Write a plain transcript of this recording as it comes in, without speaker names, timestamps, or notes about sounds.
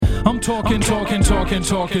I'm talking to my diary.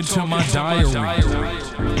 Talking to my diary.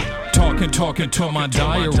 I'm talking to my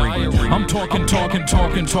diary. I'm talking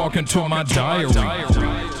to my diary.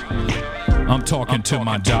 I'm talking to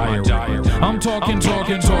my diary.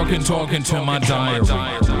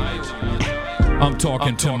 I'm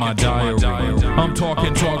talking to my diary. I'm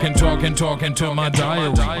talking to my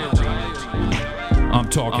diary. I'm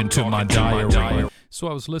talking to my diary. So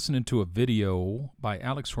I was listening to a video by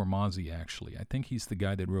Alex Hormozi, actually. I think he's the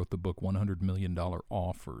guy that wrote the book $100 Million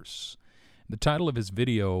Offers. The title of his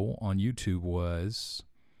video on YouTube was,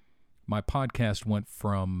 my podcast went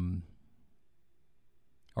from,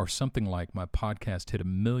 or something like, my podcast hit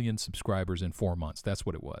 1 million subscribers in 4 months. That's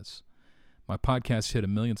what it was. My podcast hit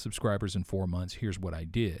 1 million subscribers in 4 months. Here's what I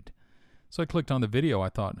did. So I clicked on the video. I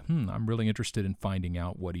thought, I'm really interested in finding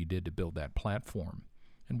out what he did to build that platform.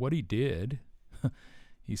 And what he did,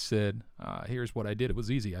 he said, here's what I did. It was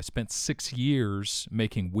easy. I spent 6 years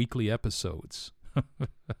making weekly episodes.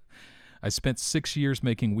 I spent 6 years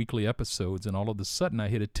making weekly episodes, and all of a sudden I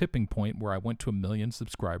hit a tipping point where I went to 1 million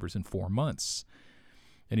subscribers in 4 months.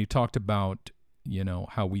 And he talked about,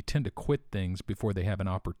 how we tend to quit things before they have an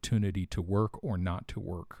opportunity to work or not to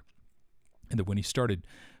work. And that when he started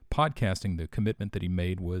podcasting, the commitment that he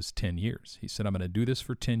made was 10 years. He said, I'm going to do this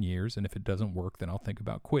for 10 years, and if it doesn't work, then I'll think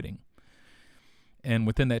about quitting. And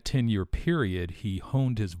within that 10-year period, he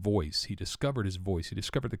honed his voice. He discovered his voice. He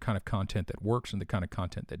discovered the kind of content that works and the kind of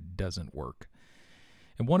content that doesn't work.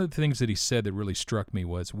 And one of the things that he said that really struck me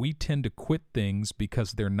was, we tend to quit things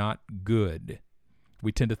because they're not good.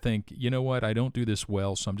 We tend to think, you know what, I don't do this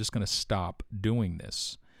well, so I'm just going to stop doing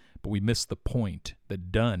this. But we miss the point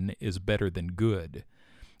that done is better than good,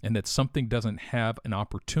 and that something doesn't have an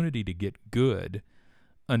opportunity to get good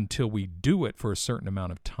until we do it for a certain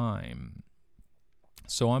amount of time.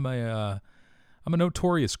 So I'm a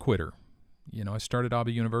notorious quitter. I started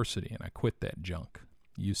Abba University, and I quit that junk.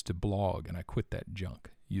 Used to blog, and I quit that junk.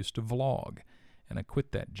 Used to vlog, and I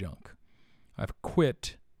quit that junk. I've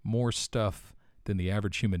quit more stuff than the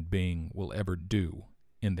average human being will ever do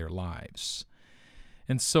in their lives.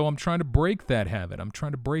 And so I'm trying to break that habit.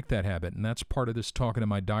 And that's part of this talking to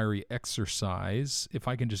my diary exercise. If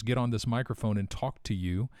I can just get on this microphone and talk to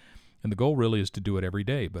you, and the goal really is to do it every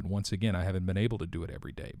day. But once again, I haven't been able to do it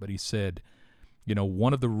every day. But he said,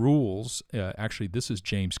 one of the rules, actually this is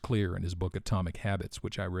James Clear in his book Atomic Habits,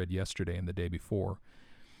 which I read yesterday and the day before.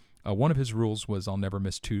 One of his rules was, I'll never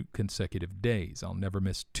miss 2 consecutive days. I'll never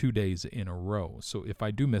miss 2 days in a row. So if I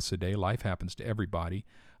do miss a day, life happens to everybody,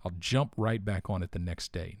 I'll jump right back on it the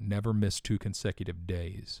next day. Never miss 2 consecutive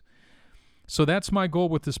days. So that's my goal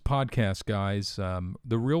with this podcast, guys.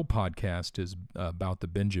 The real podcast is About the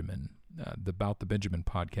Benjamin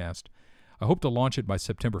podcast. I hope to launch it by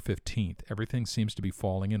September 15th. Everything seems to be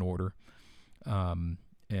falling in order. And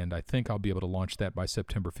I think I'll be able to launch that by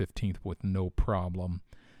September 15th with no problem.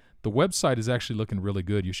 The website is actually looking really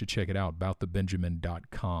good. You should check it out,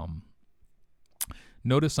 aboutthebenjamin.com.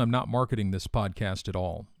 Notice I'm not marketing this podcast at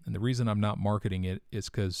all. And the reason I'm not marketing it is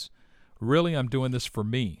because really I'm doing this for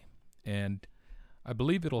me. And I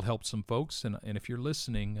believe it'll help some folks. And if you're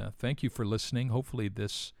listening, thank you for listening. Hopefully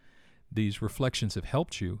these reflections have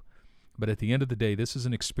helped you. But at the end of the day, this is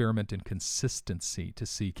an experiment in consistency to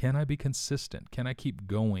see, can I be consistent? Can I keep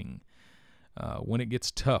going? When it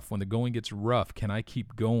gets tough, when the going gets rough, can I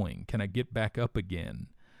keep going? Can I get back up again?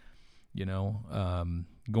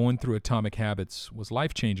 Going through Atomic Habits was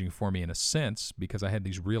life-changing for me in a sense because I had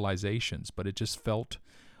these realizations, but it just felt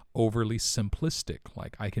overly simplistic.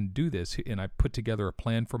 Like, I can do this, and I put together a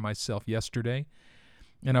plan for myself yesterday,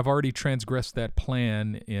 and I've already transgressed that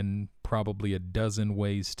plan in probably a dozen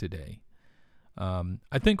ways today.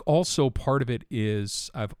 I think also part of it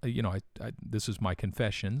is, this is my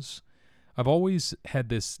confessions. I've always had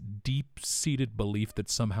this deep-seated belief that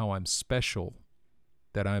somehow I'm special,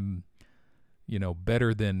 that I'm,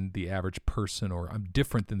 better than the average person, or I'm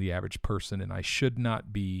different than the average person, and I should not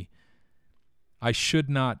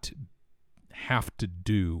have to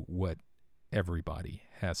do what everybody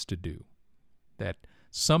has to do. That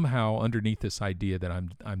somehow underneath this idea that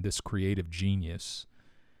I'm this creative genius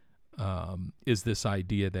is this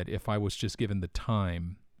idea that if I was just given the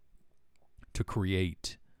time to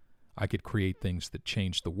create, I could create things that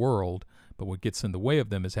change the world, but what gets in the way of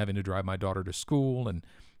them is having to drive my daughter to school and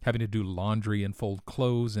having to do laundry and fold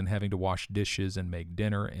clothes and having to wash dishes and make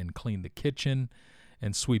dinner and clean the kitchen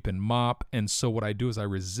and sweep and mop. And so what I do is I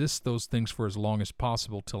resist those things for as long as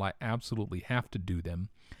possible till I absolutely have to do them.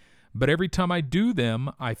 But every time I do them,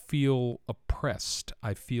 I feel oppressed.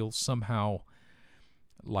 I feel somehow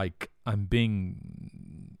like I'm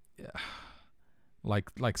being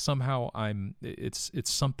like somehow it's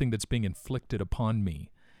something that's being inflicted upon me.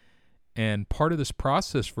 And part of this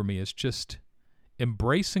process for me is just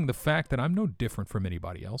embracing the fact that I'm no different from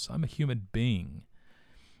anybody else. I'm a human being.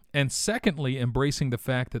 And secondly, embracing the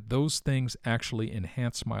fact that those things actually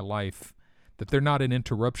enhance my life, that they're not an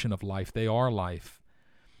interruption of life, they are life.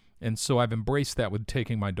 And so I've embraced that with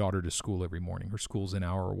taking my daughter to school every morning. Her school's an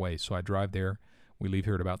hour away, so I drive there. We leave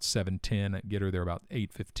here at about 7:10, I get her there about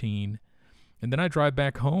 8:15. And then I drive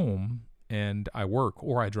back home and I work,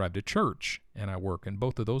 or I drive to church and I work. And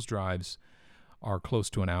both of those drives are close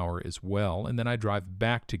to an hour as well. And then I drive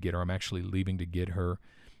back to get her. I'm actually leaving to get her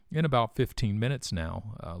in about 15 minutes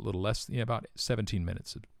now, a little less, about 17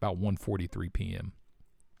 minutes, about 1:43 p.m.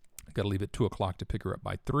 I've got to leave at 2 o'clock to pick her up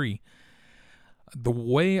by 3. The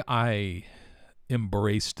way I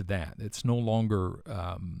embraced that, it's no longer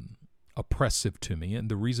oppressive to me. And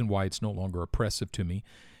the reason why it's no longer oppressive to me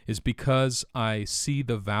is because I see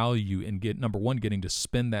the value in number one, getting to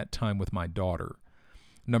spend that time with my daughter.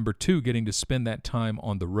 Number two, getting to spend that time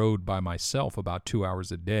on the road by myself about 2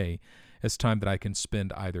 hours a day as time that I can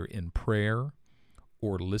spend either in prayer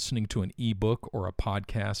or listening to an ebook or a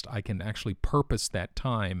podcast. I can actually purpose that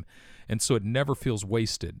time, and so it never feels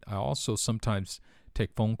wasted. I also sometimes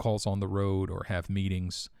take phone calls on the road or have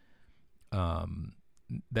meetings.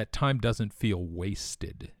 That time doesn't feel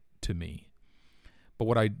wasted to me. But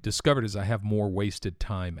what I discovered is I have more wasted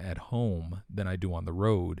time at home than I do on the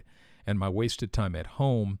road. And my wasted time at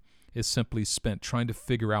home is simply spent trying to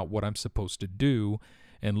figure out what I'm supposed to do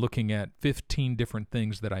and looking at 15 different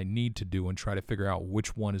things that I need to do and try to figure out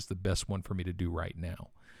which one is the best one for me to do right now.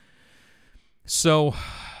 So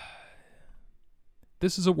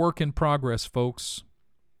this is a work in progress, folks.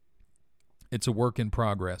 It's a work in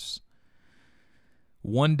progress.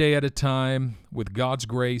 One day at a time, with God's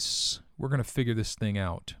grace, we're going to figure this thing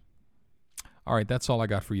out. All right, that's all I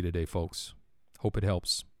got for you today, folks. Hope it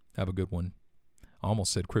helps. Have a good one. I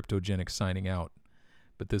almost said Cryptogenic signing out,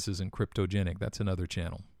 but this isn't Cryptogenic. That's another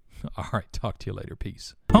channel. All right, talk to you later.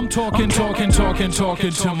 Peace. I'm talking to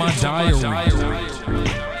my diary.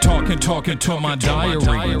 Talking to my diary.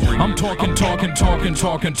 I'm talking to my diary. I'm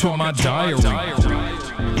talking to my diary.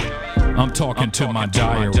 I'm talking to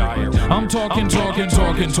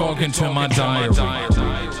my diary.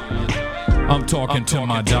 I'm talking to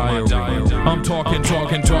my diary. I'm talking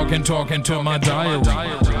to my diary.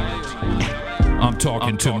 I'm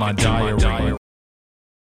talking to my diary.